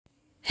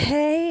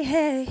Hey,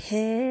 hey,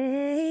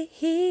 hey,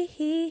 hee,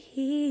 hee,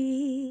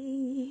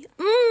 hee.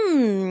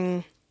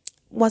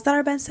 Was that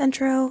our best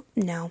intro?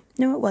 No,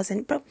 it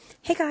wasn't. But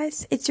hey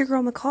guys, it's your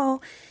girl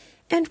McCall,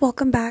 and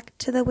welcome back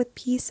to the With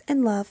Peace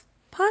and Love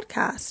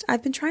podcast.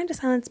 I've been trying to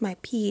silence my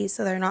P's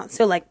so they're not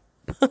so like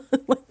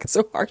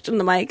so harsh on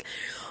the mic.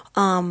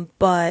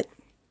 But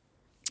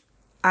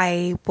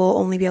I will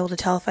only be able to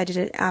tell if I did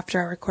it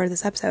after I recorded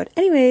this episode.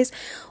 Anyways,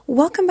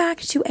 welcome back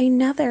to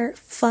another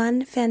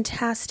fun,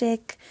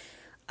 fantastic,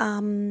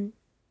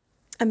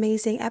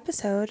 amazing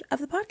episode of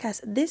the podcast.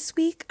 This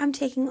week, I'm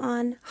taking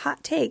on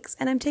hot takes,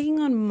 and I'm taking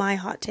on my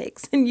hot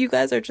takes. And you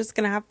guys are just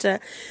going to have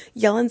to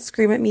yell and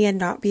scream at me and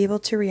not be able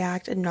to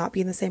react and not be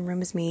in the same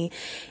room as me.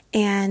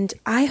 And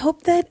I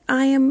hope that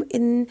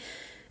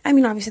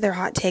obviously they're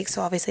hot takes,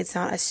 so obviously it's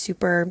not a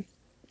super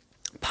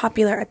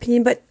popular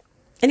opinion, but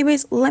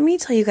anyways,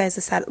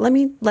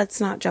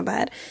 let's not jump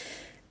ahead.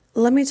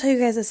 Let me tell you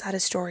guys the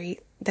saddest story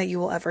that you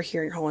will ever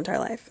hear in your whole entire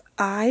life.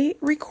 I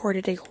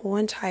recorded a whole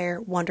entire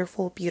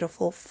wonderful,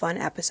 beautiful, fun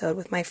episode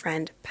with my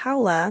friend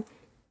Paula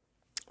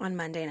on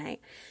Monday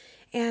night.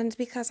 And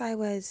because I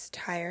was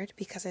tired,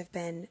 it's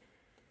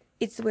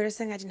the weirdest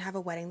thing, I didn't have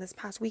a wedding this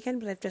past weekend,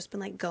 but I've just been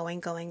like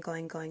going.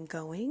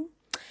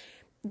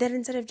 That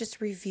instead of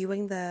just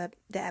reviewing the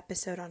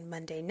episode on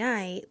Monday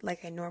night,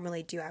 like I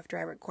normally do after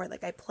I record,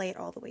 like I play it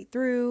all the way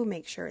through,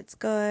 make sure it's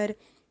good.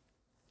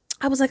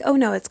 I was like, oh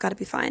no, it's got to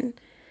be fine.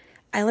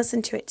 I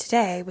listened to it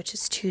today, which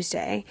is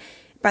Tuesday.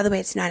 By the way,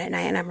 it's 9 at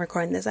night and I'm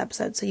recording this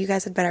episode, so you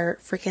guys had better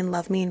freaking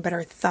love me and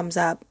better thumbs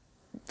up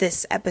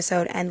this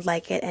episode and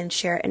like it and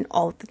share it and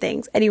all of the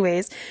things.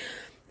 Anyways,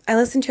 I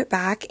listened to it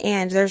back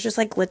and there's just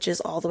like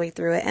glitches all the way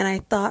through it. And I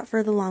thought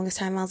for the longest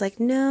time, I was like,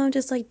 no,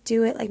 just like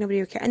do it. Like nobody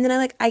would care. And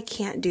then I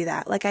can't do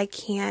that. Like I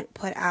can't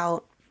put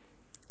out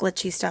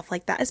glitchy stuff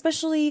like that,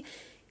 especially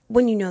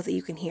when you know that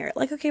you can hear it.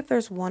 Like, okay, if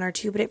there's one or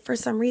two, but it for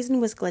some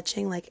reason was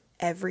glitching like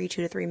every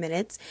 2 to 3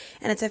 minutes,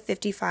 and it's a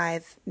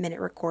 55-minute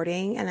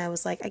recording. And I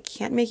was like, I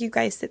can't make you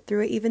guys sit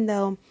through it, even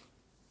though,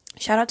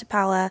 shout out to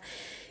Paula.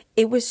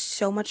 It was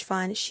so much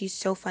fun. She's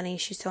so funny.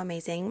 She's so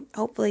amazing.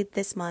 Hopefully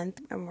this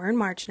month, and we're in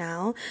March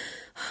now,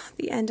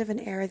 the end of an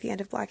era, the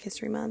end of Black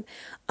History Month,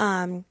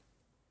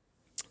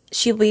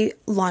 she'll be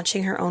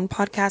launching her own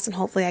podcast, and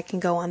hopefully I can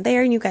go on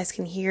there and you guys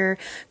can hear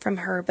from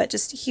her. But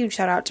just a huge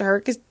shout out to her,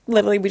 because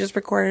literally we just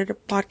recorded a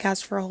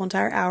podcast for a whole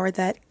entire hour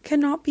that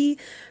cannot be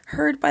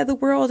heard by the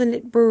world, and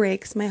it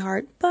breaks my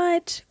heart.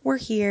 But we're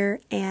here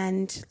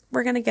and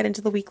we're going to get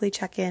into the weekly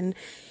check-in.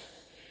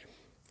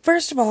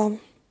 First of all,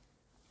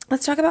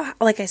 let's talk about,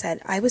 like I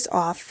said, I was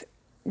off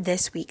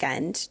this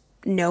weekend,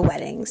 no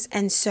weddings.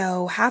 And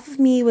so half of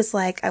me was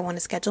like, I want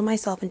to schedule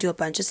myself and do a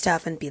bunch of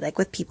stuff and be like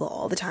with people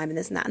all the time and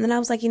this and that. And then I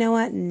was like, you know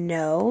what?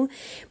 No,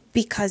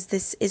 because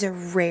this is a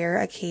rare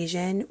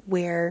occasion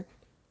where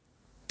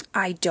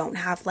I don't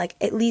have like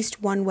at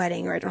least one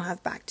wedding, or I don't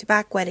have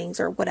back-to-back weddings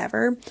or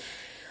whatever.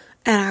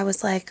 And I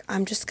was like,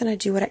 I'm just going to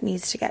do what it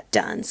needs to get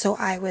done. So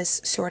I was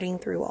sorting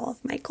through all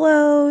of my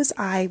clothes.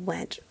 I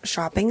went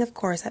shopping, of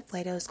course, at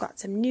Plato's, got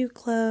some new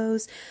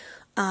clothes.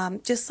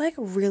 Just like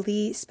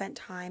really spent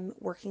time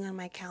working on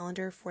my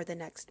calendar for the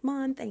next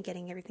month and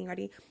getting everything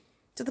ready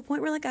to the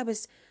point where like I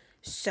was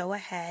so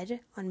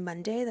ahead on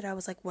Monday that I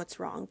was like, what's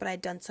wrong? But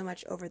I'd done so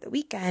much over the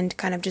weekend,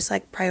 kind of just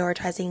like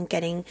prioritizing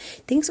getting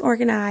things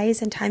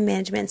organized and time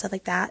management and stuff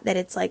like that, that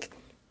it's like,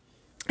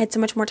 I had so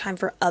much more time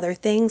for other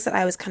things that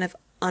I was kind of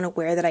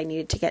unaware that I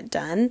needed to get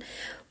done.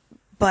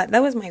 But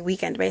that was my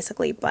weekend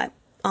basically. But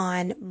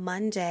on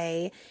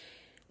Monday,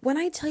 when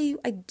I tell you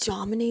I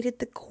dominated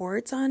the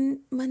courts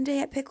on Monday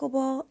at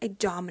pickleball, I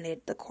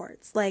dominated the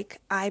courts. Like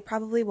I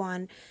probably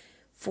won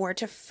 4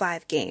 to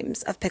 5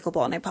 games of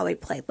pickleball, and I probably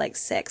played like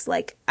 6.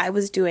 Like I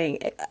was doing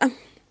it.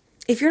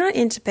 If you're not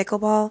into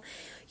pickleball,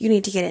 you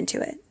need to get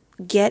into it.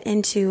 Get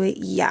into it.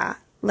 Yeah.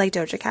 Like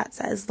Doja Cat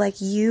says, like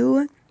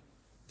you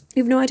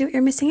have no idea what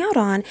you're missing out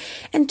on.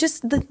 And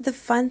just the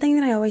fun thing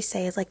that I always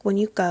say is like when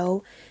you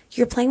go,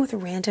 you're playing with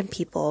random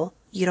people.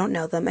 You don't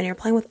know them, and you're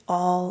playing with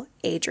all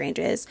age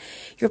ranges.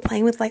 You're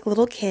playing with like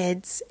little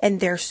kids, and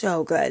they're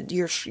so good.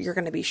 You're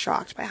going to be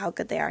shocked by how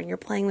good they are. And you're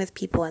playing with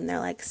people in their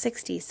like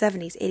 60s,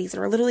 70s, 80s that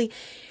are literally,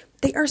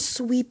 they are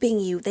sweeping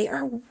you. They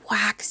are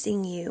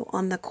waxing you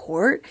on the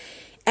court,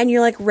 and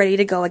you're like ready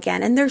to go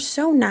again. And they're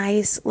so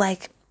nice.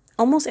 Like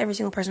almost every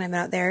single person I've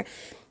met out there,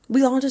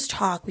 we all just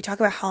talk. We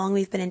talk about how long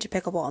we've been into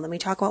pickleball, and then we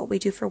talk about what we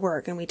do for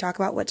work, and we talk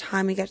about what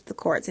time we get to the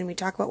courts, and we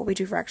talk about what we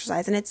do for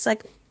exercise. And it's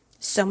like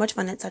so much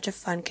fun. It's such a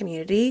fun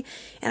community,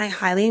 and I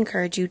highly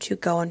encourage you to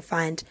go and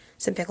find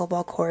some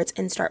pickleball courts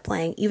and start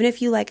playing. Even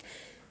if you like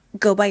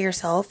go by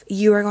yourself,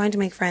 you are going to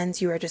make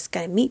friends. You are just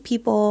going to meet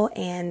people,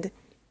 and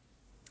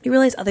you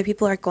realize other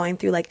people are going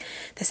through like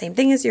the same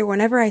thing as you.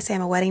 Whenever I say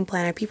I'm a wedding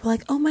planner, people are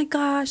like, oh my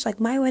gosh,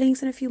 like my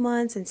wedding's in a few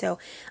months. And so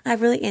I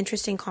have really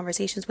interesting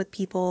conversations with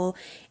people,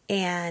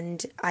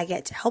 and I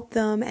get to help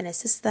them and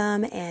assist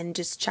them and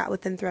just chat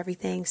with them through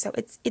everything. So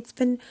it's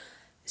been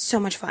so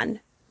much fun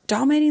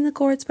dominating the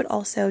courts, but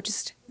also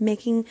just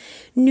making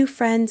new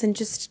friends and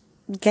just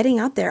getting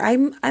out there.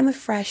 I'm a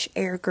fresh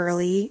air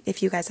girly.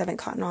 If you guys haven't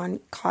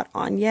caught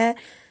on yet,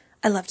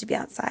 I love to be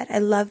outside. I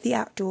love the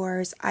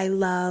outdoors. I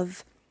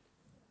love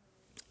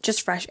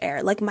just fresh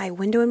air. Like, my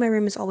window in my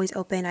room is always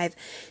open. I have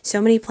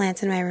so many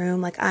plants in my room.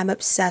 Like, I'm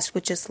obsessed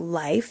with just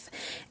life,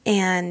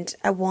 and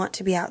I want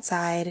to be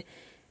outside,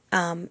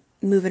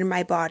 moving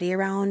my body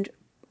around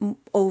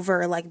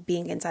over like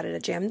being inside at a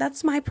gym.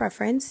 That's my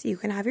preference. You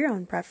can have your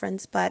own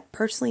preference, but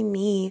personally,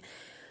 me,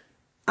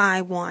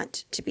 I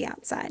want to be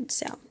outside.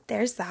 So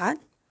there's that.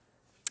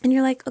 And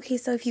you're like, okay,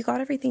 so if you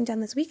got everything done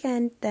this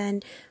weekend,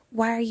 then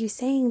why are you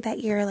saying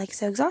that you're like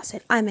so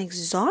exhausted? I'm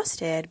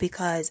exhausted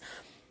because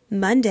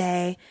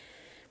Monday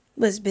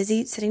was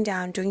busy sitting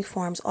down doing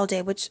forms all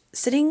day, which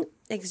sitting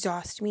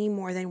exhausts me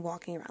more than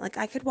walking around. Like,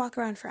 I could walk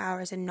around for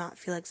hours and not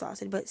feel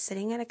exhausted, but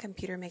sitting at a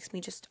computer makes me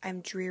just,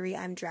 I'm dreary,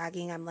 I'm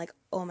dragging, I'm like,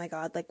 oh my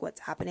God, like,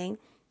 what's happening?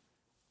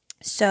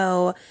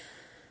 So,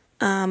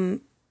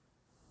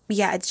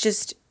 yeah, that's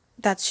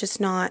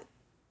just not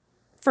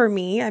for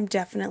me. I'm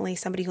definitely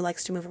somebody who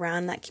likes to move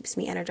around. That keeps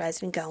me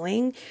energized and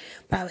going.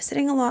 But I was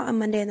sitting a lot on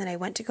Monday, and then I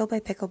went to go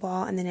play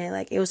pickleball, and then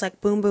it was like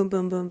boom, boom,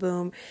 boom, boom,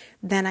 boom.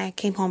 Then I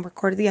came home,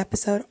 recorded the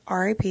episode,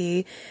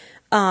 RIP,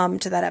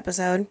 to that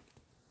episode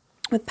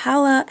with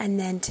Paula. And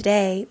then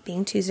today,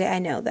 being Tuesday, I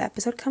know the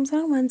episode comes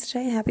out on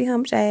Wednesday, happy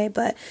hump day,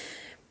 but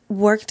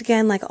worked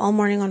again like all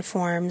morning on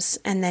forms,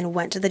 and then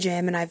went to the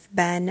gym. And I've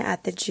been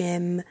at the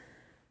gym,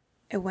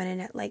 I went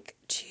in at like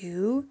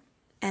 2,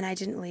 and I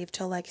didn't leave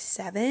till like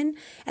 7.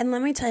 And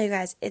let me tell you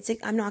guys,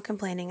 I'm not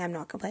complaining,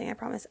 I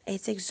promise.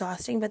 It's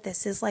exhausting, but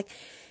this is like,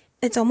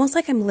 it's almost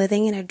like I'm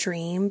living in a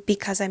dream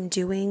because I'm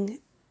doing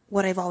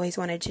what I've always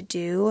wanted to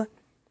do.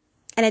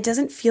 And it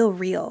doesn't feel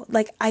real.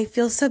 Like, I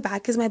feel so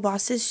bad because my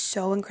boss is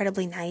so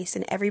incredibly nice,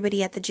 and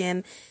everybody at the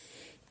gym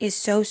is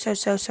so, so,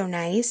 so, so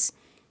nice.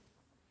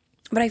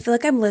 But I feel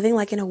like I'm living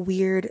like in a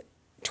weird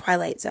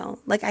Twilight Zone.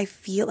 Like, I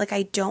feel like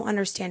I don't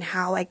understand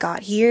how I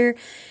got here.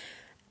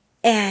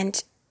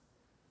 And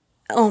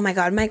oh my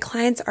God, my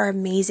clients are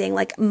amazing.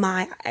 Like,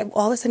 I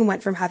all of a sudden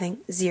went from having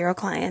 0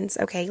 clients.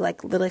 Okay.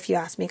 Like, literally, if you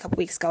asked me a couple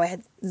weeks ago, I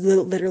had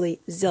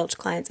literally zilch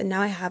clients. And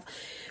now I have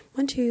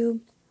 1,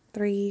 2,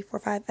 3, 4,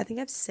 5. I think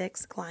I have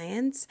 6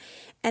 clients.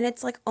 And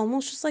it's like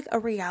almost just like a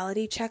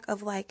reality check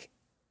of like,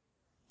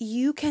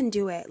 you can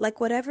do it.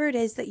 Like, whatever it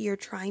is that you're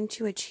trying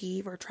to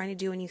achieve or trying to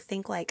do, and you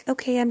think like,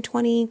 okay, I'm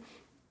 20,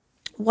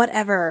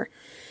 whatever.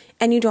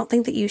 And you don't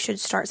think that you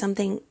should start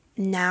something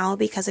now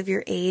because of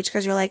your age,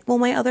 because you're like, well,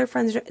 my other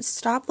friends,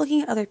 stop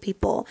looking at other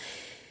people.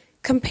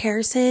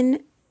 Comparison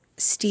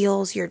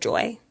steals your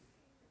joy.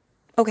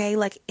 Okay,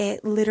 like,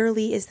 it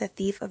literally is the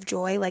thief of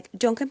joy. Like,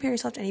 don't compare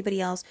yourself to anybody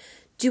else.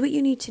 Do what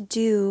you need to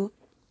do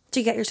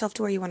to get yourself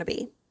to where you want to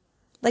be.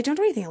 Like, don't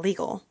do anything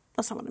illegal.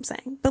 That's not what I'm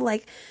saying. But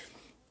like,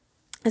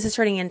 this is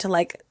turning into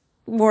like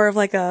more of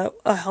like a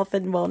health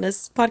and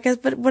wellness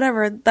podcast, but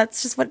whatever.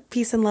 That's just what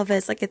peace and love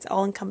is. Like, it's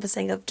all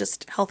encompassing of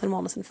just health and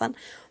wellness and fun.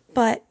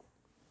 But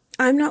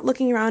I'm not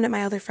looking around at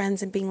my other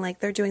friends and being like,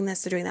 they're doing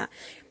this, they're doing that.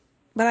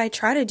 What I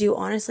try to do,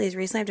 honestly, is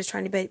recently I'm just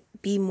trying to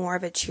be more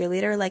of a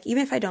cheerleader. Like,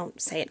 even if I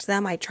don't say it to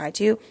them, I try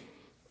to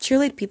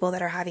cheerlead people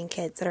that are having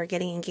kids, that are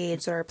getting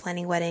engaged, that are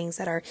planning weddings,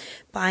 that are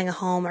buying a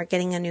home or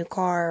getting a new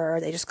car,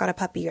 or they just got a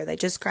puppy, or they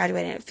just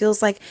graduated. And it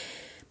feels like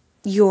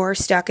you're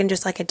stuck in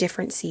just like a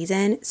different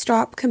season.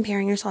 Stop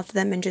comparing yourself to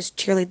them and just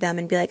cheerlead them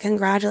and be like,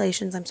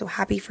 congratulations, I'm so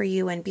happy for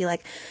you. And be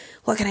like,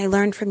 what can I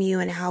learn from you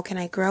and how can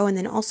I grow? And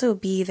then also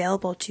be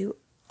available to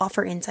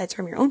offer insights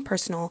from your own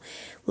personal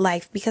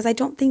life, because I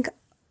don't think,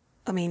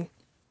 I mean,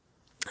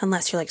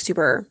 unless you're like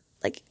super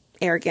like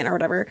arrogant or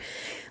whatever,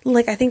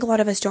 like, I think a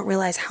lot of us don't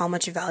realize how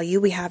much value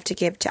we have to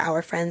give to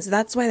our friends.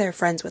 That's why they're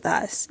friends with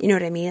us. You know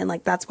what I mean? And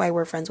like, that's why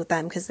we're friends with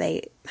them, because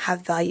they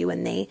have value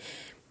and they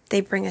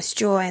bring us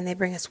joy and they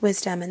bring us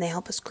wisdom and they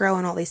help us grow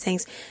and all these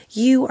things.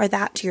 You are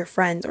that to your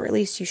friends, or at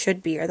least you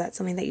should be, or that's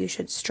something that you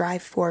should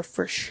strive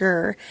for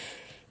sure.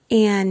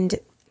 And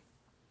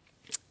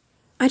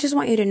I just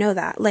want you to know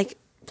that, like,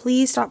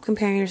 please stop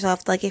comparing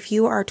yourself. Like, if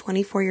you are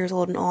 24 years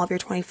old and all of your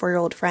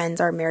 24-year-old friends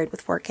are married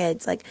with 4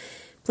 kids, like,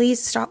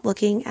 please stop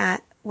looking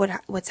at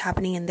what's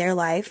happening in their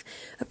life.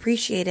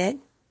 Appreciate it.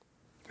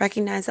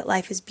 Recognize that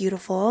life is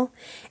beautiful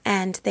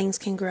and things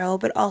can grow,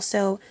 but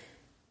also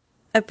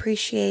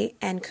appreciate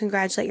and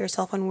congratulate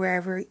yourself on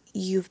wherever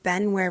you've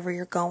been, wherever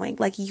you're going.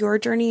 Like, your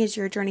journey is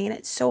your journey, and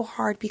it's so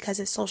hard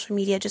because of social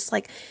media.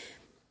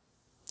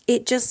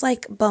 It just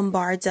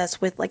bombards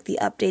us with like the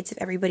updates of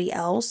everybody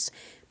else.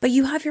 But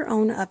you have your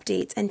own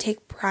updates, and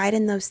take pride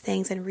in those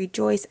things and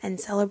rejoice and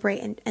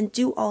celebrate and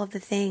do all of the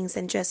things,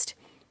 and just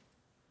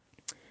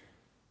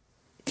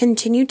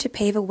continue to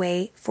pave a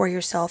way for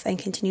yourself and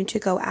continue to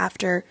go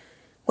after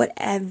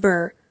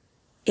whatever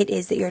it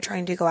is that you're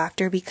trying to go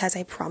after, because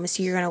I promise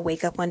you, you're going to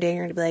wake up one day and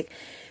you're going to be like,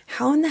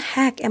 how in the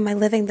heck am I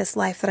living this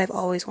life that I've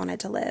always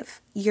wanted to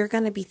live? You're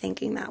going to be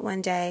thinking that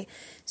one day.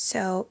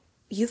 So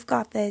you've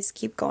got this,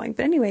 keep going.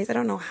 But anyways, I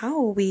don't know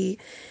how we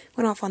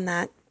went off on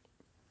that.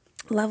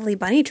 lovely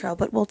bunny trail,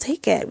 but we'll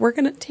take it. We're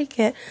going to take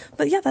it.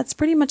 But yeah, that's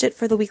pretty much it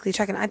for the weekly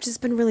check-in. I've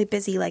just been really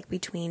busy, like,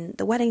 between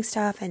the wedding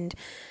stuff and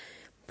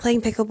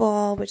playing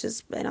pickleball, which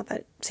is not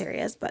that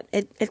serious, but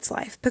it's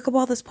life.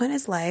 Pickleball at this point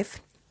is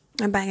life.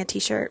 I'm buying a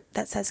t-shirt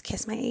that says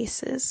 "Kiss My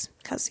Aces"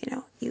 because,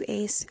 you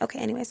ace. Okay,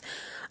 anyways.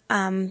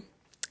 And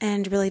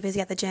really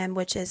busy at the gym,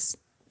 which is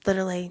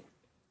literally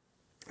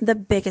the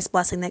biggest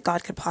blessing that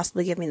God could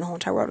possibly give me in the whole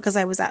entire world. Because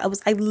I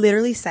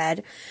literally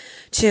said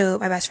to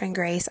my best friend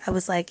Grace, I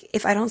was like,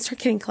 if I don't start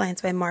getting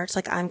clients by March,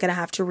 like, I'm going to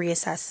have to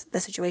reassess the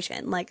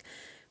situation. Like,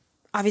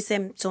 obviously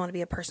I'm still want to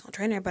be a personal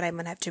trainer, but I'm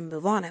going to have to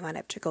move on. I might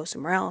have to go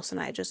somewhere else.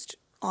 And I just,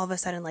 all of a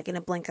sudden, like, in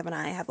a blink of an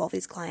eye, I have all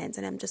these clients,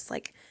 and I'm just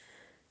like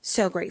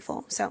so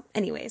grateful. So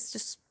anyways,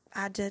 just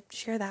had to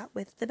share that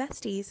with the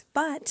besties.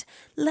 But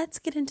let's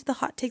get into the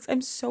hot takes.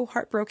 I'm so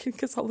heartbroken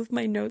because all of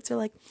my notes are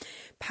like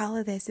pal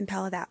of this and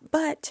pal of that.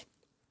 But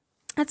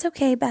that's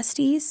okay,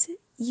 besties.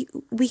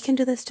 We can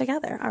do this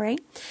together, all right?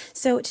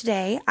 So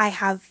today I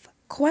have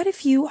quite a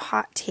few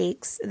hot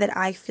takes that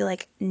I feel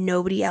like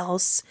nobody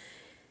else,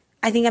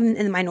 I think I'm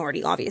in the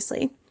minority,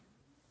 obviously.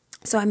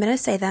 So I'm going to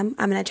say them,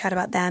 I'm going to chat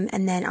about them,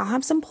 and then I'll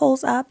have some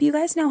polls up. You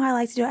guys know how I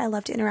like to do it. I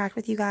love to interact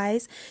with you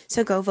guys.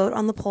 So go vote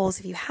on the polls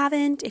if you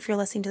haven't. If you're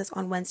listening to this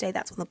on Wednesday,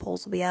 that's when the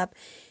polls will be up.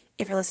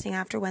 If you're listening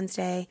after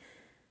Wednesday,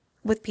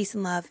 with peace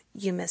and love,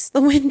 you missed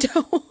the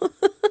window.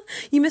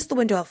 You missed the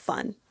window of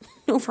fun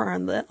over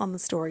on the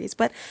stories.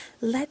 But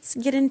let's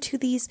get into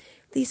these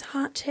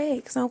hot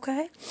takes,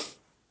 okay?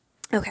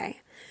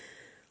 Okay.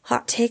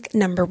 Hot take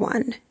number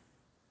 1.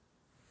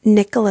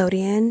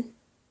 Nickelodeon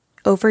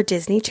over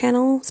Disney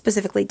Channel,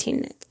 specifically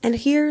Teen Nick. And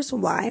here's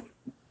why.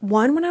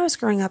 One, when I was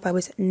growing up, I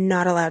was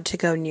not allowed to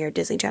go near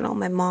Disney Channel.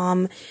 My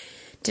mom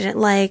didn't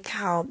like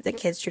how the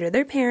kids treated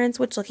their parents,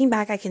 which, looking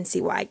back, I can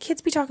see why.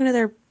 Kids be talking to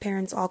their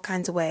parents all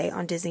kinds of way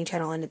on Disney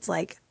Channel, and it's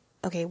like,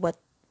 okay, what,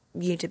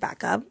 you need to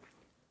back up.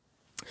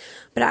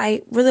 But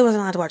I really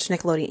wasn't allowed to watch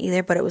Nickelodeon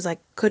either, but it was like,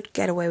 could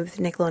get away with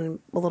Nickelodeon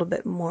a little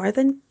bit more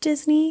than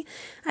Disney,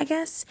 I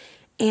guess.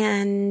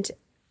 And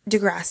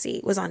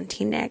Degrassi was on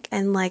Teen Nick,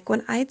 and like,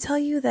 when I tell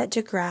you that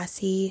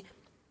Degrassi,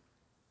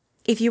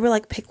 if you were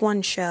like, pick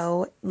one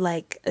show,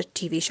 like a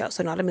TV show,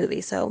 so not a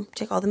movie, so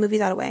take all the movies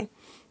out of the way.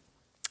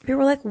 People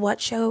were like, what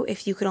show,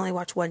 if you could only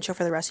watch one show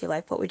for the rest of your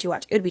life, what would you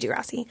watch? It would be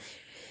Degrassi.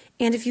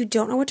 And if you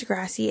don't know what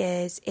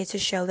Degrassi is, it's a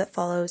show that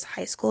follows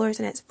high schoolers,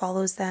 and it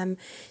follows them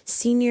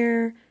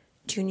senior,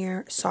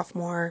 junior,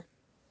 sophomore,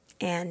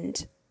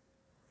 and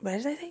what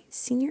did I say?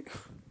 Senior?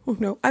 Oh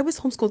no, I was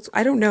homeschooled, so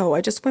I don't know.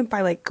 I just went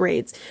by like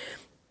grades.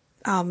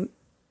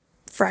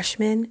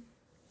 Freshman,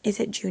 is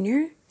it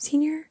junior,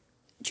 senior,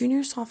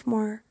 junior,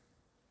 sophomore?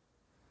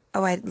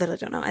 Oh, I literally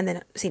don't know. And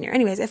then senior.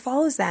 Anyways, it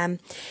follows them,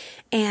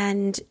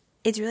 and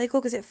it's really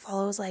cool because it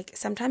follows, like,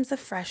 sometimes the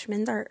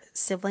freshmen are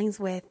siblings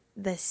with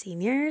the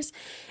seniors,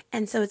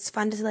 and so it's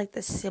fun to see, like,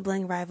 the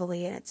sibling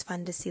rivalry, and it's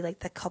fun to see,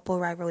 like, the couple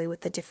rivalry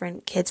with the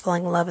different kids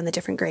falling in love in the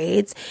different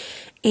grades.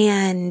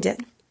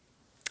 And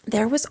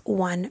there was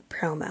one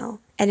promo,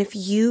 and if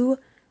you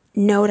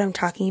know what I'm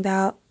talking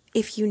about,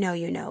 if you know,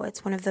 you know.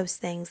 It's one of those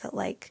things that,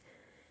 like,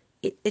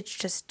 it's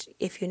just,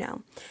 if you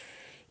know.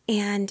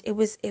 And it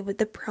was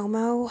the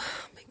promo,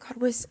 oh my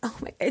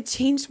God, it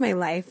changed my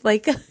life.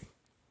 Like,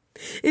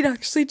 it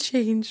actually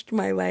changed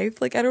my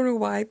life. Like, I don't know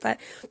why, but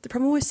the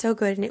promo was so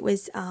good. And it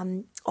was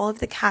all of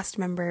the cast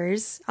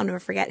members. I'll never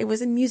forget. It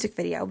was a music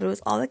video, but it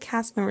was all the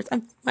cast members.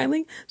 I'm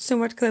smiling so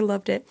much because I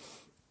loved it.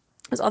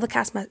 It was all the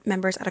cast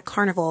members at a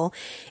carnival,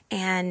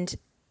 and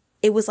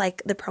it was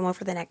like the promo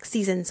for the next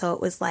season. So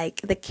it was like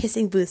the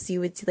kissing booths.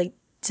 You would see like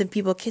some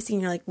people kissing,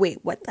 and you're like, wait,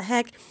 what the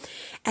heck?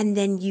 And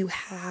then you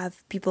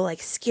have people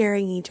like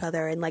scaring each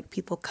other, and like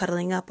people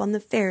cuddling up on the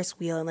Ferris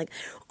wheel, and like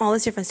all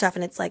this different stuff.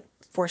 And it's like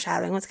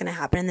foreshadowing what's going to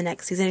happen in the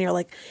next season. And you're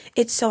like,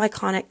 it's so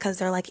iconic because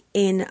they're like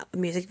in a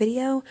music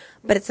video,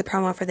 but it's the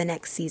promo for the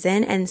next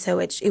season. And so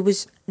it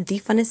was the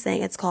funnest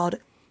thing. It's called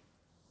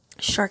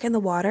Shark in the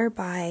Water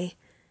by,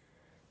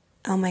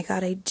 oh my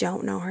God, I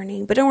don't know her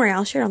name, but don't worry,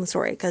 I'll share it on the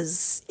story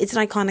because it's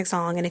an iconic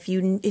song. And if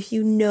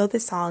you know the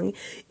song,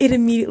 it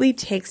immediately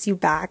takes you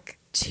back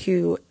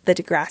to the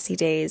Degrassi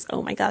days.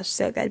 Oh my gosh,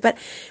 so good. But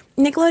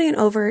Nickelodeon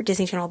over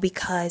Disney Channel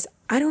because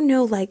I don't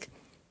know, like,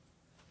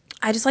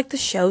 I just like the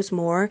shows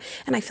more,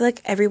 and I feel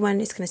like everyone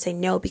is going to say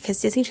no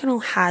because Disney Channel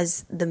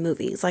has the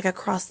movies, like,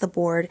 across the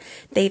board.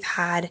 They've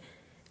had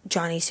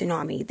Johnny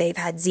Tsunami, they've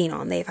had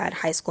Xenon, they've had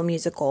High School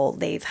Musical,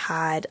 they've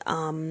had,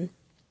 oh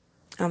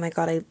my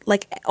God, I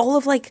like all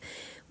of like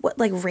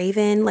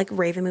Raven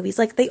movies,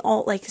 like they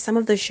all, like some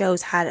of the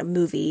shows had a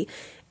movie.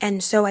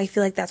 And so I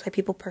feel like that's why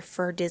people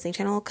prefer Disney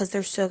Channel because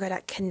they're so good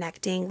at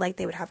connecting. Like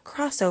they would have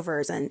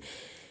crossovers, and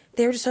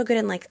they were just so good.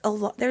 And like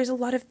there's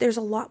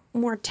a lot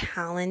more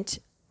talent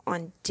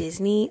on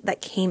Disney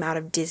that came out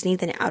of Disney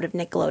than out of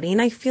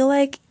Nickelodeon, I feel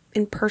like,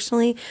 and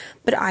personally,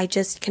 but I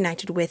just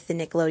connected with the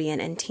Nickelodeon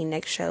and Teen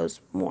Nick shows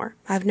more.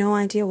 I have no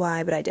idea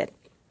why, but I did.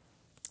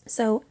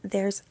 So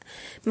there's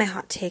my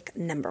hot take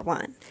number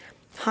 1.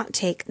 Hot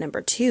take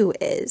number 2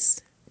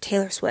 is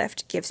Taylor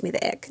Swift gives me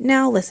the ick.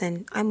 Now,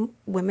 listen, I'm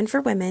women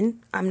for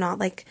women. I'm not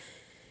like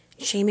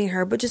shaming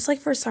her, but just like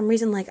for some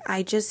reason, like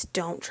I just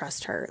don't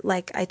trust her.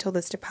 Like I told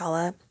this to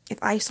Paula, if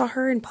I saw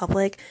her in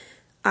public,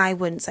 I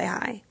wouldn't say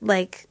hi.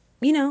 Like,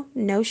 you know,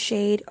 no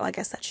shade. Oh, I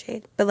guess that's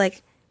shade. But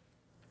like,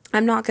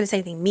 I'm not going to say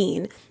anything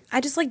mean.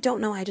 I just like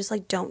don't know. I just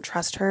like don't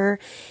trust her.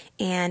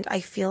 And I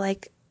feel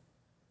like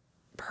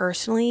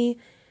personally,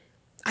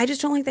 I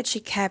just don't like that she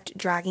kept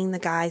dragging the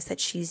guys that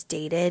she's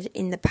dated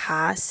in the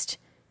past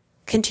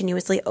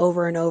continuously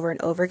over and over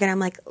and over again. I'm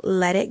like,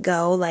 let it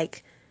go.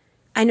 Like,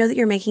 I know that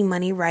you're making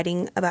money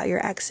writing about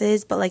your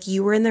exes, but like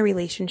you were in the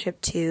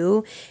relationship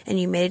too, and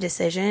you made a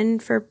decision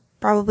for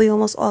probably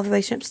almost all the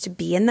relationships to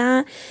be in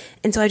that.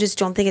 And so I just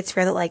don't think it's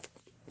fair that like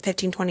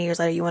 15, 20 years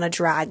later, you want to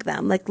drag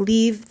them. Like,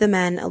 leave the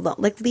men alone.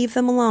 Like, leave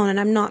them alone. And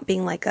I'm not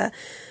being like a,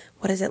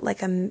 what is it?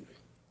 Like a men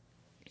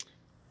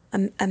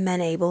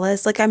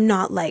ableist. Like, I'm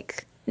not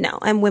like, no,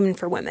 I'm women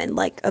for women.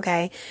 Like,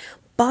 okay.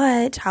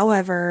 But,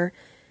 however,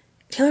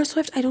 Taylor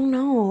Swift, I don't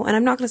know. And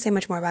I'm not going to say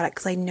much more about it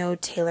because I know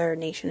Taylor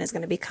Nation is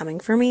going to be coming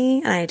for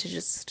me. And I need to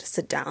just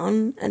sit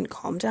down and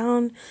calm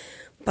down.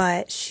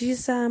 But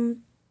she's,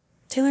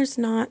 Taylor's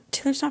not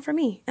for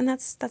me. And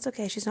that's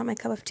okay. She's not my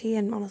cup of tea.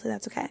 And honestly,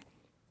 that's okay.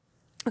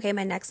 Okay,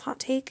 my next hot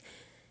take,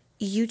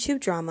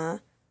 YouTube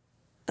drama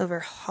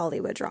over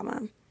Hollywood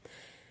drama.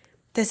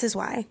 This is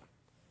why.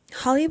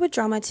 Hollywood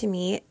drama to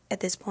me at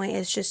this point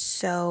is just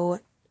so,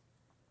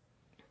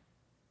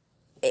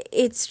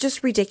 it's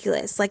just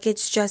ridiculous. Like,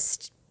 it's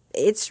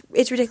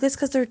ridiculous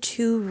because they're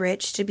too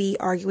rich to be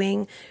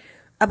arguing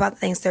about the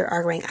things they're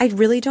arguing. I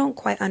really don't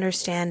quite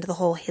understand the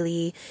whole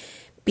Hailey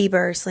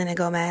Bieber, Selena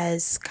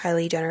Gomez,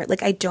 Kylie Jenner.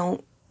 Like, I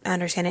don't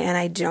understand it and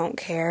I don't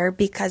care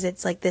because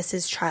it's like, this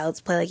is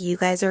child's play. Like, you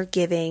guys are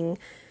giving,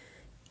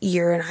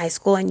 you're in high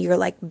school and you're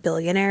like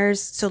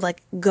billionaires, so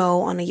like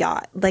go on a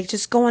yacht, like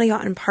just go on a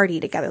yacht and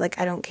party together. Like,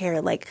 I don't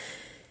care. Like,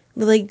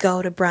 really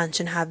go to brunch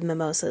and have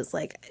mimosas.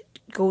 Like,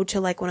 go to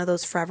like one of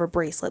those forever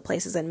bracelet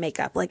places and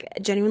makeup. Like,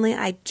 genuinely,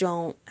 I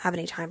don't have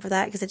any time for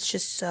that because it's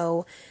just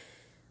so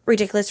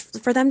ridiculous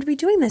for them to be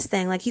doing this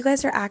thing. Like, you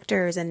guys are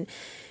actors and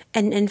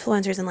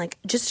influencers, and like,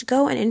 just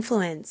go and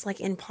influence like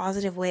in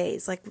positive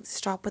ways. Like,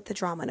 stop with the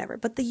drama and whatever.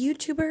 But the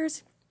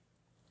YouTubers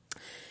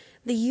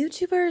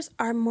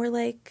are more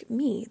like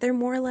me. They're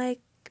more like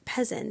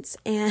peasants,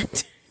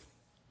 and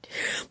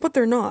but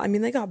they're not. I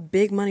mean, they got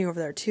big money over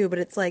there too, but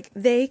it's like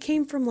they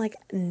came from like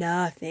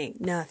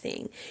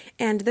nothing.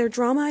 And their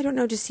drama, I don't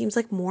know, just seems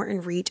like more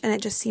in reach, and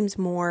it just seems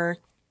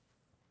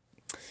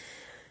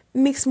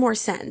makes more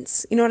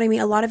sense. You know what I mean?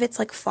 A lot of it's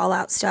like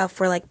Fallout stuff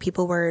where like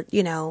people were,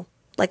 you know,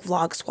 like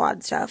Vlog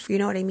Squad stuff, you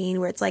know what I mean?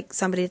 Where it's like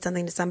somebody did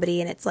something to somebody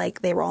and it's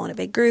like they were all in a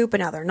big group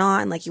and now they're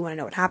not, and like you want to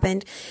know what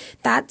happened.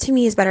 That to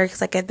me is better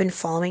because like I've been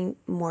following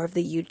more of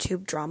the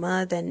YouTube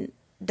drama than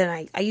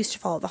I used to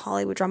follow the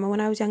Hollywood drama when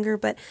I was younger,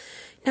 but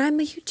now I'm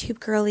a YouTube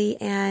girly,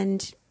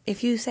 and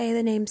if you say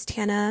the names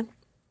Tana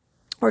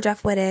or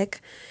Jeff Wittick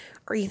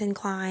or Ethan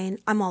Klein,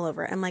 I'm all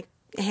over it. I'm like,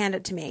 hand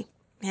it to me.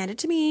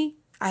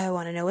 I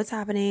want to know what's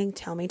happening.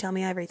 Tell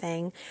me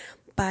everything.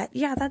 But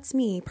yeah, that's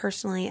me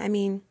personally. I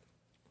mean,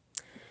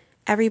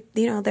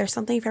 there's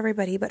something for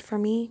everybody, but for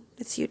me,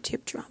 it's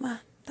YouTube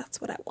drama.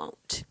 That's what I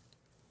want.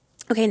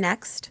 Okay,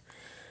 next.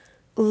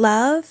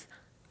 Love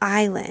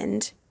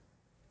Island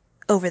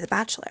over The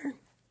Bachelor.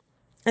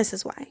 This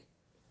is why.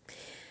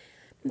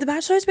 The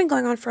Bachelor has been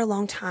going on for a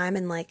long time,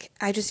 and like,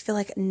 I just feel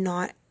like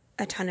not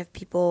a ton of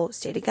people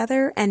stay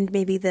together, and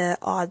maybe the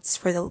odds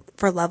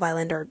for Love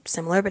Island are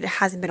similar, but it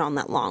hasn't been on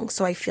that long,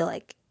 so I feel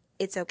like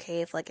it's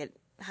okay if like it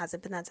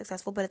hasn't been that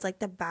successful. But it's like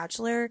The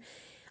Bachelor,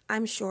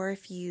 I'm sure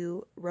if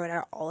you wrote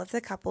out all of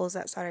the couples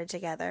that started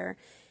together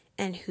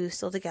and who's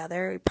still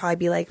together, it'd probably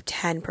be like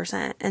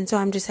 10%. And so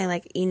I'm just saying,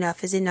 like,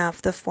 enough is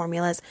enough. The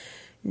formula's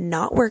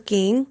not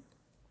working.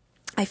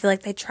 I feel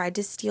like they tried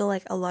to steal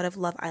like a lot of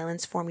Love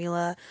Island's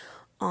formula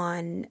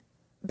on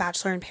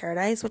Bachelor in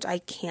Paradise, which I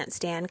can't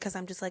stand because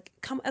I'm just like,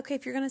 okay,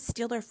 if you're going to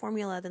steal their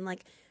formula, then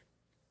like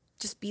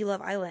just be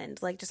Love Island.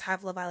 Like, just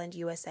have Love Island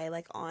USA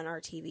like on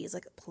our TVs.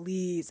 Like,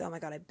 please. Oh my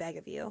God, I beg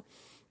of you.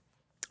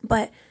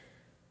 But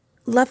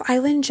Love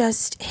Island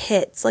just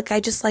hits. Like, I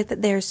just like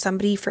that there's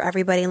somebody for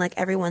everybody, and like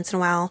every once in a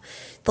while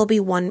there'll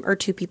be one or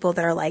two people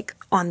that are like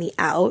on the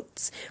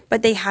outs,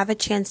 but they have a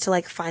chance to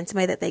like find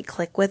somebody that they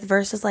click with,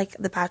 versus like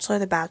The Bachelor,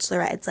 The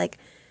Bachelorette. It's like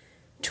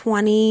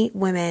 20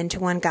 women to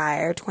one guy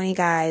or 20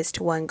 guys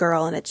to one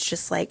girl, and it's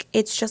just like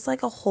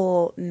a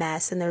whole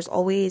mess, and there's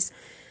always,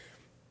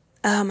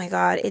 oh my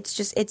God,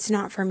 it's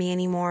not for me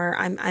anymore.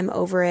 I'm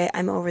over it.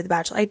 I'm over The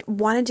Bachelor. I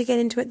wanted to get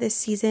into it this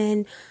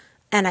season,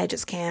 and I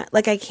just can't.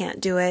 Like, I can't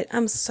do it.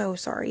 I'm so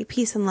sorry.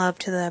 Peace and love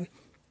to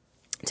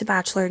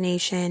Bachelor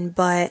Nation,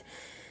 but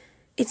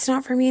it's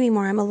not for me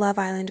anymore. I'm a Love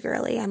Island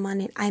girly. I'm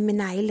an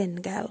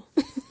island girl.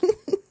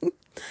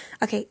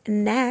 Okay,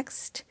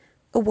 next,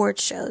 award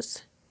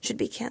shows should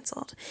be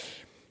canceled.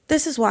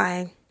 This is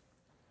why,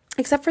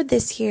 except for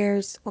this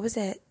year's, what was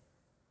it?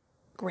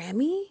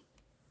 Grammy?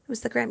 It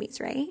was the Grammys,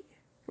 right?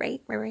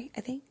 Right,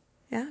 I think.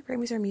 Yeah,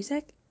 Grammys are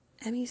music.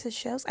 Emmys is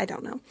shows. I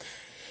don't know.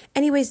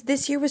 Anyways,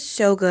 this year was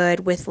so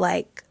good with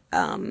like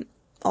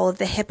all of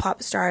the hip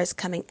hop stars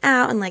coming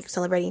out and like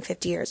celebrating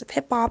 50 years of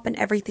hip hop and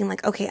everything.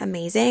 Like, okay,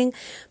 amazing.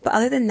 But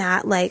other than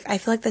that, like, I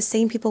feel like the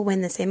same people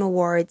win the same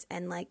awards,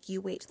 and like you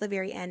wait to the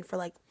very end for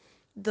like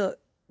the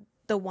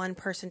one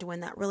person to win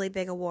that really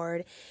big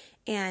award,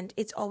 and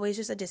it's always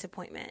just a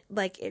disappointment.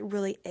 Like, it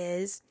really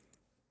is.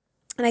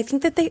 And I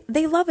think that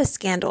they love a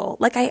scandal.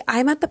 Like,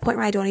 I'm at the point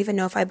where I don't even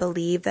know if I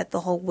believe that the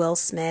whole Will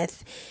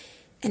Smith,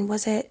 and it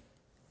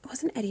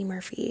wasn't Eddie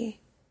Murphy.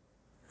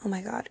 Oh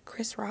my God,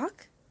 Chris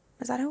Rock?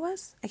 Is that who it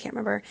was? I can't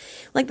remember.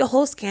 Like, the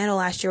whole scandal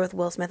last year with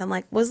Will Smith, I'm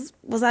like, was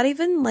that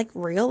even like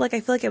real? Like, I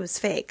feel like it was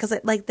fake. Cause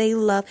like they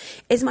love,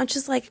 as much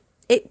as like,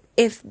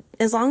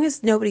 as long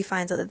as nobody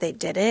finds out that they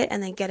did it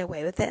and they get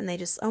away with it and they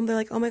just, they're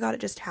like, oh my God, it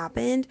just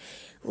happened.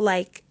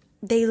 Like,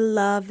 they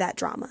love that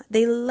drama.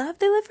 They live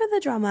for the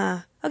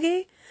drama.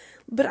 Okay.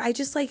 But I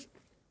just like,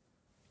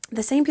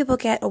 the same people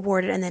get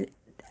awarded and then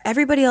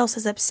everybody else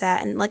is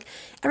upset, and like,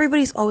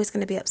 everybody's always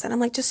going to be upset. I'm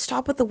like, just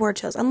stop with the award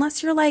shows.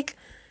 Unless you're like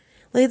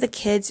the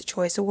Kids'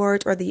 Choice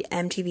Awards or the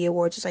MTV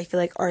Awards, which I feel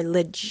like are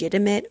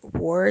legitimate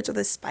awards, or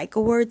the Spike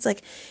Awards.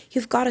 Like,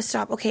 you've got to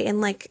stop. Okay.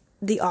 And like,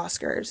 the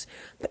Oscars,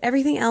 but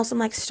everything else, I'm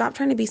like, stop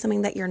trying to be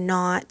something that you're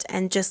not,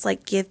 and just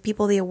like give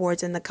people the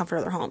awards in the comfort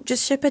of their home.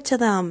 Just ship it to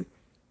them.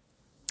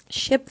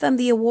 Ship them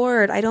the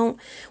award.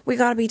 We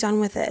gotta be done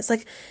with it. It's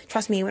like,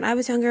 trust me, when I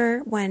was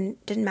younger,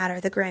 didn't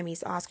matter, the Grammys,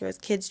 the Oscars,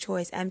 Kids'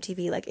 Choice,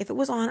 MTV, like, if it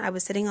was on, I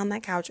was sitting on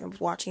that couch, I was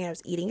watching it, I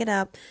was eating it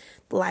up.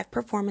 The live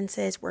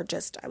performances were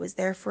just, I was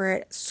there for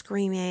it,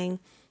 screaming.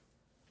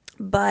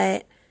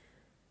 But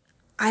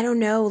I don't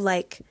know,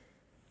 like,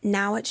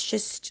 now it's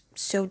just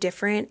so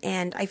different,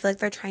 and I feel like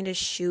they're trying to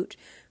shoot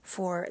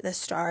for the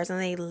stars, and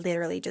they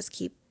literally just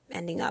keep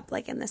ending up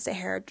like in the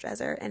Sahara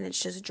Desert, and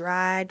it's just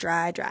dry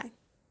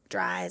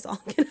as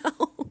all get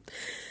out.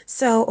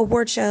 So,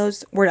 award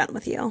shows, we're done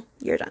with you.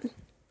 You're done.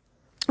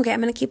 Okay, I'm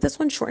gonna keep this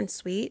one short and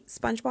sweet.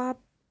 SpongeBob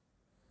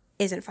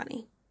isn't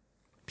funny.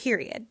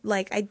 Period.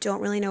 Like, I don't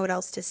really know what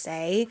else to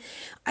say.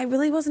 I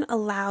really wasn't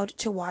allowed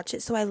to watch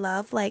it, so I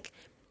love like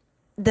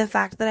the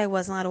fact that I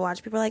wasn't allowed to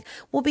watch. People are like,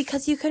 well,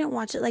 because you couldn't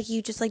watch it, like,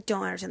 you just like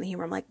don't understand the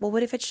humor. I'm like, well,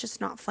 what if it's just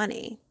not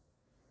funny?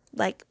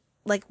 Like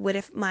what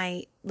if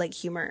my like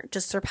humor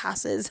just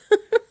surpasses?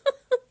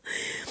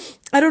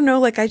 I don't know,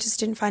 like, I just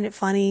didn't find it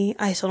funny.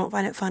 I still don't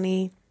find it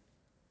funny.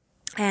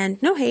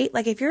 And no hate,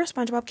 like, if you're a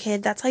SpongeBob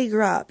kid, that's how you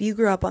grew up. You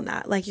grew up on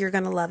that. Like, you're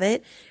gonna love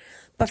it.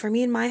 But for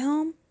me in my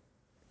home,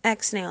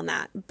 X-nay on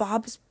that.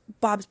 Bob's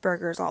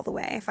Burgers all the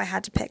way. If I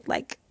had to pick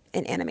like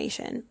an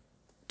animation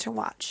to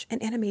watch.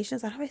 An animation,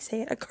 is that how I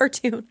say it? A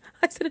cartoon.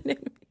 I said an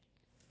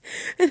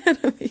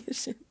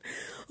animation.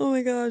 Oh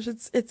my gosh,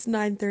 it's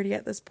 9:30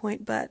 at this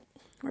point, but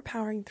we're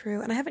powering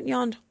through, and I haven't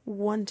yawned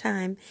one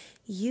time.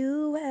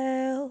 You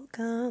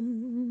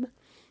welcome.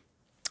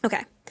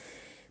 Okay,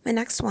 my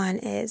next one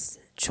is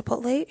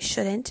Chipotle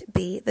shouldn't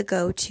be the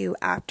go-to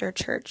after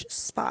church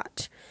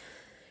spot.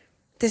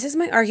 This is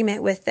my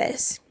argument with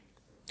this.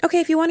 Okay,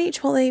 if you want to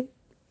eat Chipotle,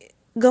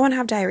 go and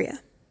have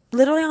diarrhea.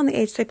 Literally on the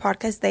H3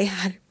 podcast, they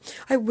had,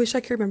 I wish I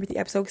could remember the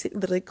episode because it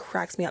literally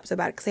cracks me up so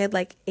bad, because they had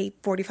like a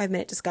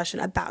 45-minute discussion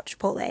about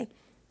Chipotle.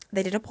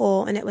 They did a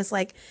poll, and it was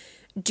like,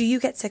 do you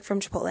get sick from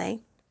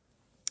Chipotle?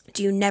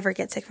 Do you never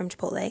get sick from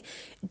Chipotle?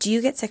 Do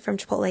you get sick from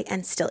Chipotle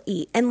and still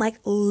eat? And like,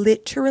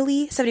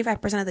 literally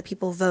 75% of the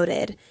people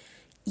voted,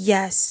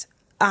 yes,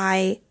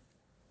 I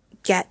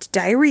get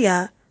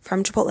diarrhea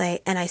from Chipotle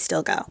and I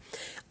still go.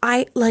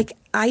 I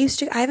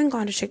haven't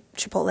gone to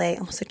Chipotle,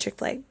 almost like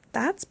Chick-fil-A.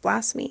 That's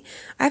blasphemy.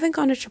 I haven't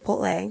gone to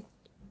Chipotle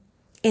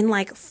in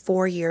like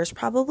 4 years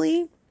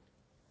probably,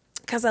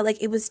 because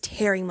it was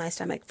tearing my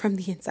stomach from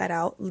the inside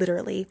out,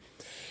 literally.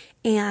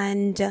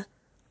 And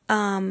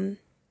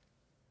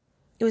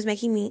it was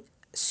making me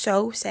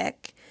so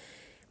sick.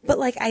 But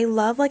like, I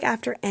love, like,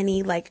 after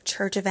any like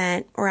church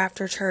event or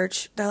after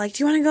church, they're like,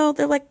 do you want to go?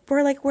 They're like,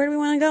 we're like, where do we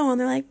want to go? And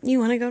they're like, you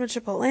want to go to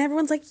Chipotle? And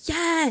everyone's like,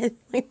 yes,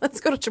 like, let's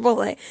go to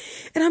Chipotle.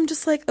 And I'm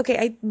just like,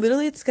 okay,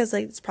 it's because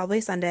like, it's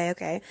probably Sunday.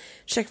 Okay.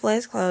 Chick-fil-A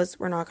is closed.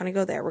 We're not going to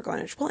go there. We're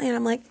going to Chipotle. And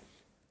I'm like,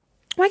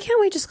 why can't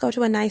we just go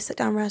to a nice sit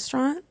down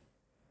restaurant?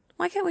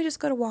 Why can't we just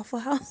go to Waffle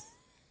House?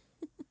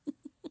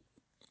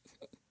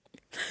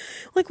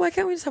 Like, why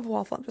can't we just have a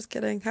Waffle? I'm just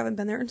kidding. Haven't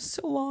been there in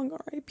so long.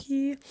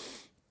 R.I.P.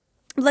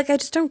 Like, I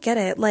just don't get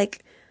it.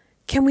 Like,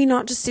 can we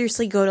not just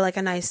seriously go to like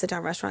a nice sit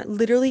down restaurant?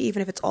 Literally,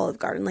 even if it's Olive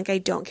Garden. Like, I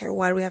don't care.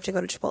 Why do we have to go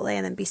to Chipotle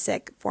and then be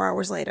sick 4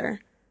 hours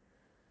later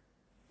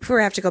before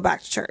we have to go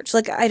back to church?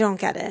 Like, I don't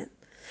get it.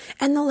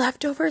 And the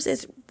leftovers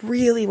is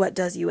really what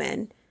does you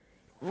in.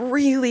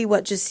 Really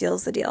what just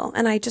seals the deal.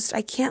 And I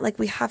can't, like,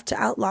 we have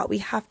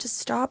to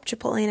stop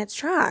Chipotle in its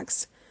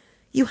tracks.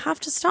 You have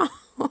to stop.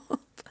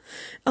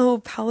 Oh,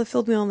 Paula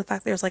filled me on the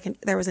fact there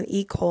was an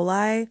E.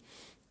 coli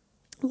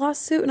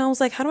lawsuit, and I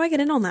was like, how do I get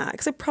in on that?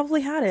 Because I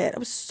probably had it. I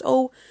was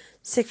so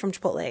sick from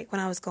Chipotle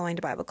when I was going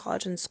to Bible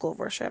college and school of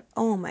worship.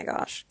 Oh my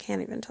gosh,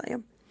 can't even tell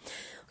you.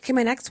 Okay,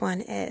 my next one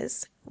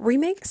is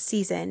remake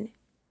season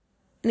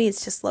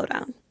needs to slow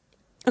down.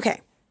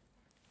 Okay.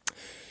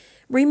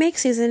 remake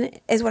season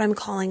is what I'm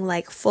calling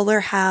like Fuller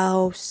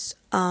House,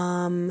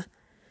 the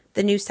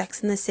new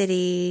Sex and the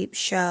City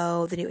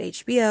show, the new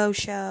HBO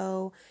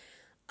show.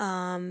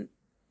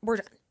 We're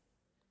done.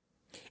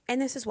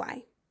 And this is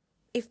why.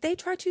 If they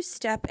try to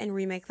step and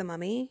remake The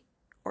Mummy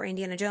or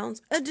Indiana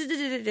Jones,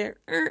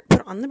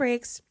 put on the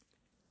brakes.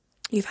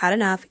 You've had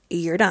enough.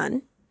 You're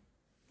done.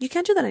 You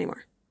can't do that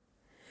anymore.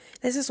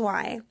 This is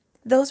why.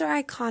 Those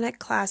are iconic,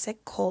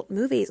 classic, cult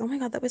movies. Oh my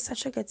God, that was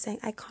such a good saying.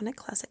 Iconic,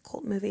 classic,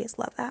 cult movies.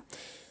 Love that.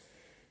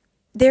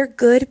 They're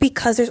good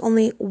because there's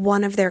only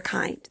one of their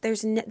kind.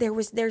 There's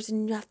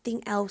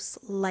nothing else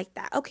like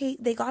that. Okay,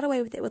 they got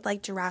away with it with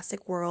like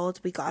Jurassic World.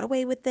 We got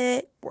away with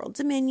it. World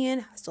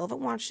Dominion. I still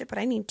haven't watched it, but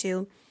I need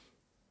to.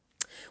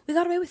 We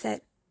got away with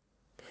it.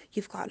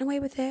 You've gotten away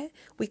with it.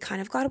 We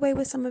kind of got away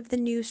with some of the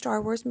new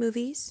Star Wars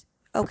movies.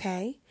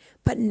 Okay,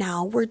 but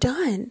now we're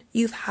done.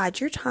 You've had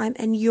your time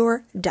and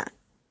you're done.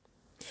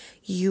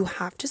 You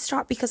have to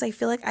stop because I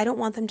feel like I don't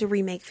want them to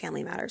remake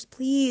Family Matters.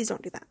 Please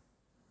don't do that.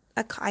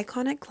 A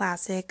iconic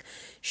classic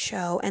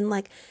show, and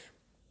like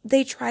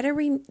they try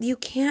to you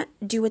can't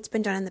do what's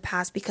been done in the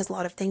past because a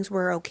lot of things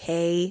were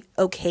okayed,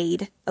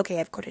 I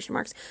have quotation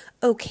marks,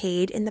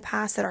 okayed in the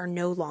past that are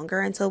no longer.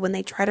 And so when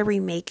they try to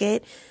remake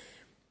it,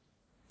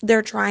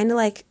 they're trying to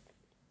like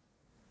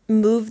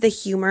move the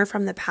humor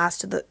from the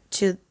past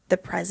to the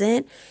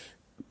present,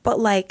 but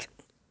like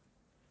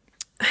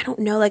I don't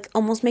know, like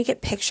almost make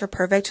it picture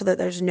perfect so that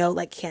there's no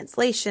like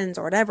cancellations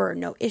or whatever,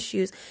 no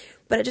issues,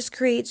 but it just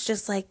creates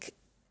just like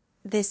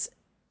this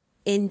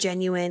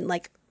ingenuine,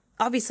 like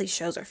obviously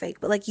shows are fake,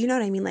 but like, you know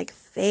what I mean? Like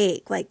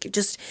fake, like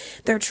just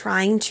they're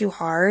trying too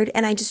hard,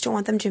 and I just don't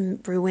want them to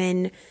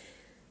ruin.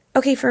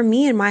 Okay, for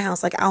me in my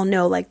house, like I'll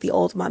know like the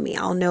old Mummy,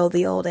 I'll know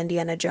the old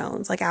Indiana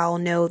Jones, like I'll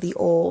know the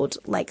old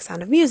like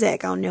Sound of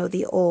Music, I'll know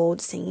the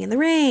old Singing in the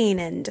Rain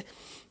and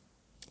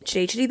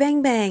Chitty Chitty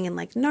Bang Bang and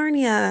like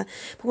Narnia.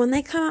 But when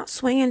they come out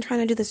swinging trying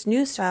to do this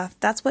new stuff,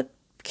 that's what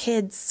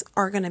kids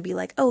are going to be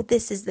like, oh,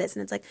 this is this.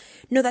 And it's like,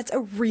 no, that's a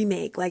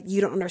remake. Like, you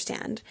don't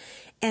understand.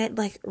 And it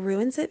like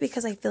ruins it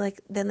because I feel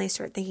like then they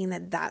start thinking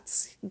that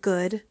that's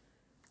good,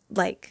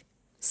 like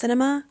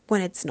cinema,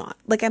 when it's not.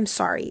 Like, I'm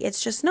sorry,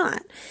 it's just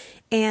not.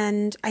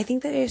 And I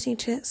think that you just need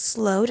to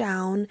slow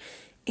down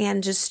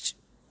and just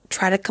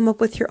try to come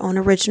up with your own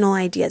original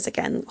ideas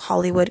again.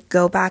 Hollywood,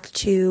 go back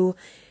to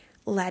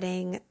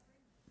letting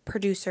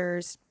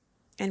producers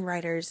and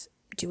writers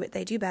do what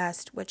they do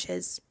best, which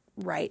is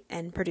write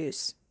and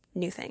produce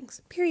new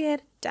things.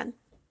 Period. Done.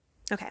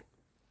 Okay.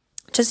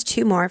 Just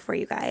two more for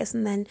you guys,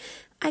 and then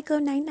I go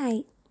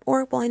night-night.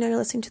 Or, well, I know you're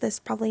listening to this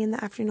probably in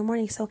the afternoon or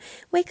morning, so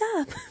wake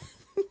up.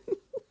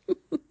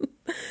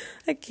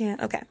 I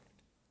can't. Okay.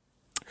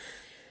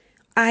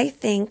 I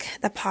think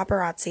the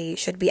paparazzi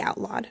should be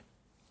outlawed.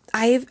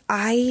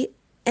 I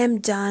am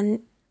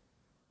done.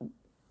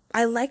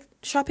 I like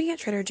shopping at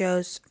Trader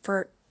Joe's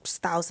for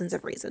thousands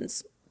of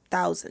reasons.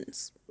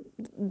 Thousands.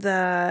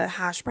 The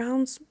hash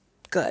browns,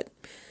 good.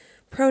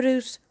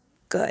 Produce,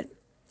 good.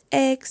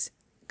 Eggs,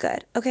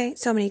 good. Okay,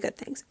 so many good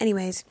things.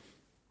 Anyways,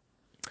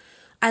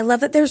 I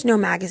love that there's no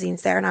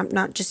magazines there, and I'm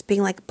not just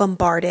being like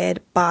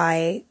bombarded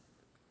by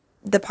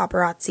the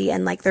paparazzi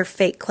and like their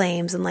fake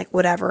claims and like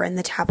whatever in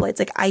the tabloids.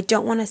 Like, I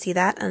don't want to see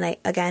that. And I,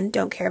 again,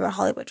 don't care about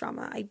Hollywood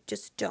drama. I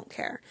just don't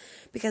care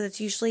because it's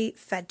usually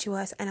fed to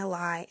us and a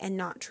lie and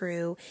not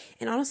true,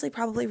 and honestly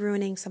probably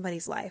ruining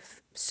somebody's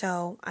life.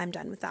 So I'm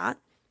done with that.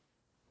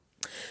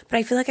 But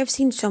I feel like I've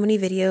seen so many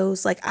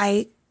videos, like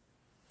I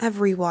have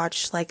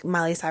rewatched like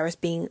Miley Cyrus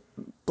being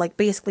like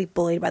basically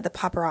bullied by the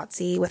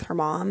paparazzi with her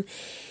mom.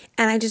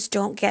 And I just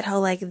don't get how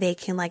like they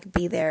can like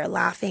be there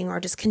laughing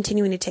or just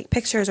continuing to take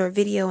pictures or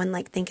video and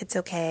like think it's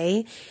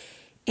okay.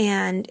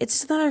 And it's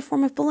just another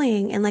form of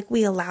bullying. And like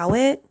we allow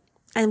it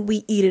and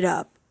we eat it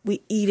up.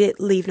 We eat it,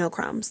 leave no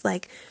crumbs.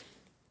 Like,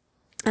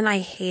 and I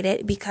hate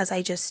it because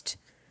I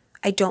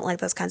don't like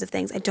those kinds of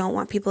things. I don't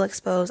want people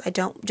exposed. I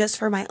don't, just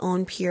for my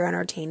own pure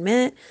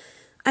entertainment.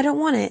 I don't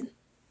want it.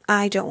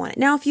 I don't want it.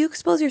 Now, if you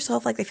expose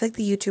yourself, like I feel like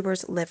the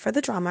YouTubers live for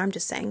the drama. I'm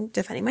just saying,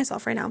 defending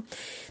myself right now.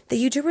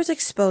 The YouTubers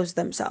expose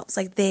themselves.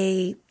 Like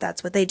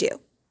that's what they do.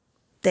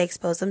 They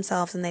expose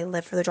themselves and they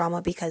live for the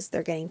drama because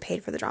they're getting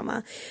paid for the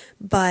drama.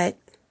 But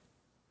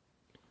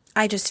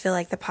I just feel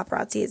like the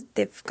paparazzi,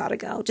 they've got to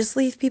go. Just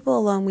leave people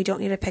alone. We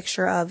don't need a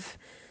picture of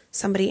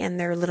somebody and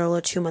their literal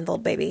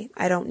 2-month-old baby.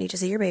 I don't need to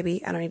see your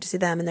baby. I don't need to see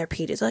them in their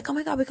PJs. They're like, oh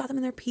my God, we got them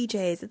in their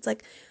PJs. It's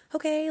like,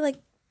 okay, like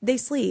they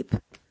sleep.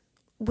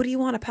 What do you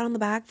want? A pat on the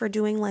back for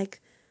doing like,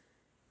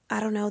 I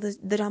don't know, the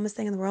dumbest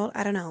thing in the world?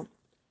 I don't know.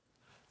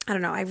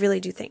 I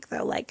really do think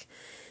though, like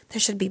there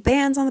should be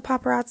bans on the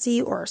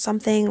paparazzi or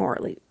something, or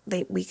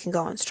we can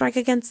go on strike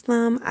against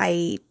them.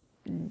 I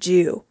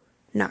do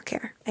not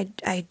care.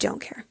 I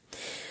don't care.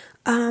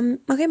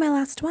 Okay, my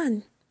last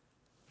one.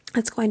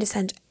 It's going to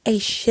send a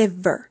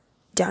shiver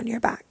down your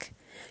back.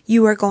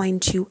 You are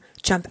going to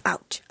jump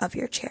out of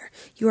your chair.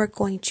 You are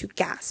going to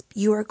gasp.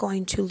 You are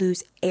going to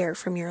lose air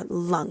from your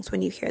lungs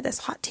when you hear this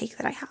hot take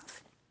that I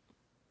have.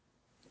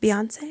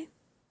 Beyonce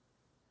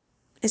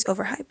is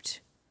overhyped.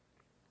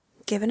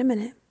 Give it a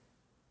minute.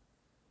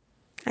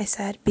 I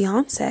said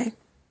Beyonce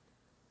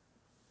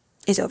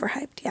is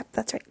overhyped. Yep,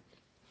 that's right.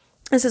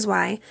 This is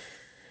why.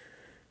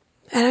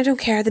 And I don't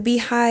care. The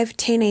Beehive,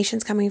 Tay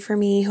Nation's coming for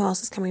me. Who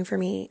else is coming for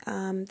me?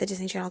 The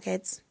Disney Channel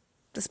kids.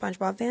 The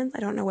SpongeBob fans. I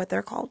don't know what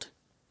they're called.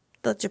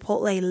 The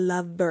Chipotle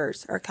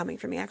lovebirds are coming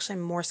for me. Actually,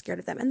 I'm more scared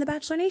of them. And the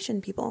Bachelor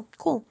Nation people.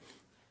 Cool.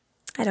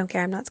 I don't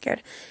care. I'm not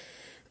scared.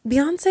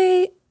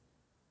 Beyonce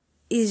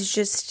is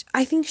just,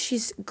 I think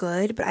she's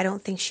good, but I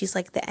don't think she's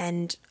like the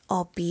end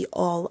all be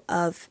all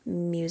of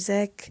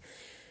music.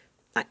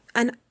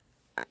 And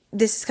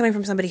this is coming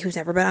from somebody who's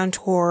never been on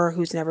tour,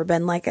 who's never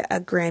been like a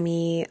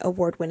Grammy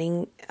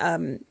award-winning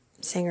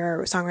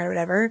singer, songwriter,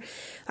 whatever.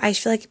 I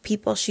feel like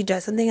she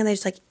does something and they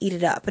just like eat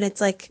it up, and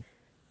it's like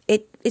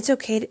it's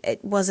okay.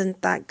 It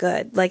wasn't that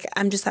good. Like,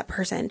 I'm just that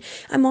person.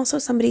 I'm also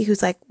somebody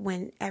who's like,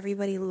 when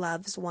everybody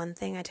loves one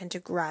thing, I tend to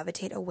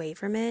gravitate away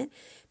from it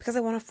because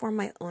I want to form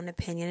my own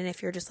opinion. And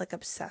if you're just like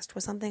obsessed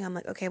with something, I'm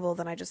like, okay, well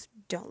then I just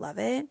don't love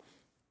it.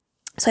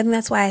 So I think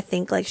that's why I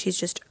think like she's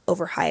just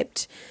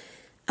overhyped.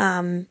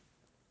 But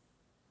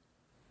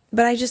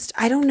I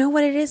don't know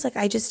what it is. Like,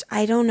 I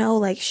don't know.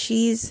 Like,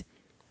 she's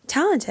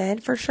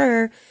talented for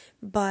sure,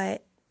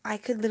 but I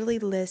could literally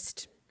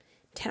list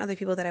 10 other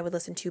people that I would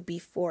listen to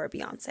before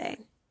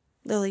Beyonce.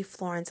 Literally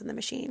Florence and the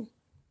Machine.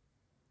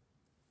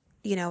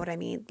 You know what I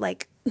mean?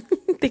 Like,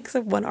 thinks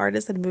of one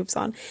artist and moves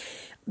on.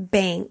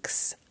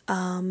 Banks.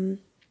 Who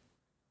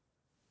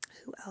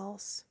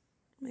else?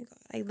 Oh my God.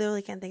 I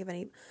literally can't think of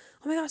any.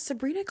 Oh my gosh,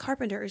 Sabrina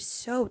Carpenter is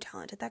so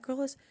talented. That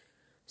girl is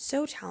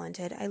so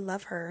talented. I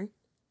love her.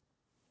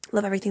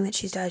 Love everything that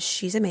she does.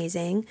 She's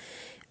amazing.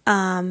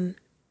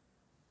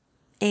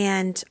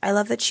 And I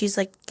love that she's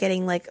like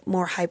getting like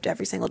more hyped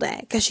every single day,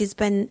 because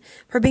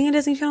for being a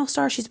Disney Channel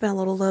star, she's been a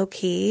little low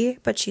key,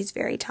 but she's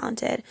very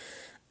talented.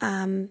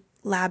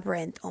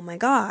 Labyrinth. Oh my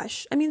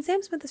gosh. I mean,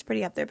 Sam Smith is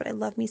pretty up there, but I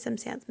love me some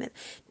Sam Smith.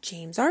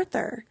 James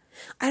Arthur.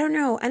 I don't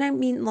know. And I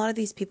mean, a lot of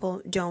these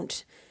people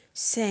don't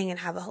sing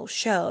and have a whole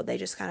show. They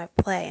just kind of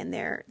play, and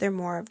they're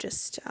more of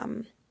just,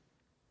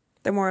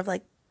 they're more of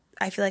like,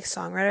 I feel like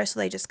songwriters. So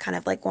they just kind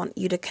of like want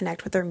you to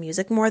connect with their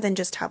music more than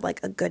just have like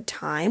a good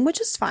time,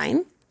 which is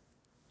fine.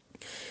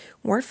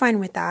 We're fine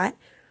with that.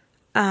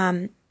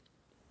 But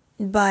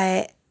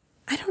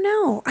I don't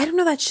know.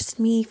 That's just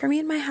me. For me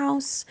in my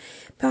house,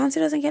 Beyonce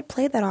doesn't get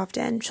played that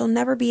often. She'll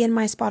never be in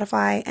my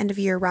Spotify end of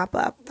year wrap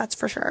up. That's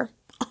for sure.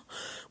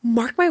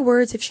 Mark my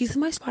words. If she's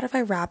in my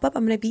Spotify wrap up,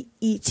 I'm going to be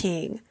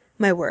eating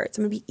my words.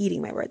 I'm going to be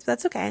eating my words. But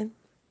that's okay.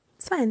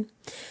 It's fine.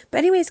 But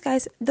anyways,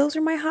 guys, those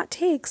are my hot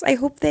takes. I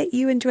hope that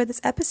you enjoyed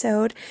this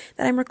episode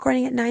that I'm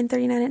recording at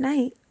 9:39 at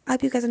night. I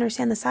hope you guys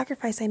understand the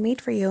sacrifice I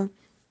made for you.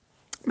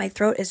 My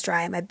throat is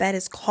dry. My bed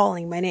is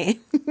calling my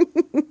name.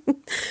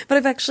 But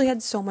I've actually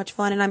had so much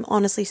fun, and I'm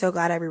honestly so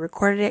glad I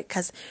re-recorded it,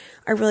 because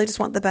I really just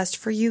want the best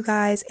for you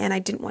guys, and I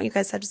didn't want you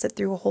guys to have to sit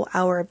through a whole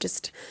hour of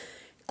just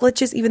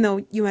glitches, even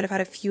though you might have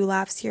had a few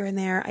laughs here and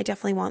there. I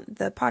definitely want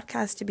the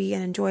podcast to be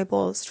an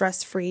enjoyable,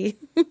 stress-free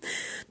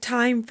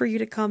time for you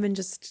to come and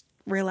just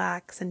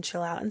relax and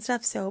chill out and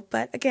stuff. So,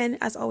 but again,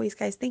 as always,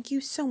 guys, thank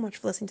you so much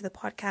for listening to the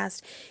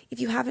podcast.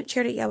 If you haven't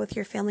shared it yet with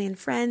your family and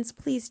friends,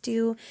 please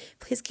do.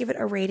 Please give it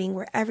a rating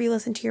wherever you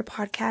listen to your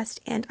podcast.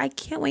 And I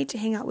can't wait to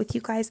hang out with you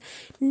guys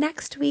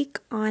next week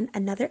on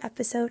another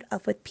episode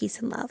of With Peace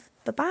and Love.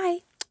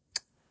 Bye-bye.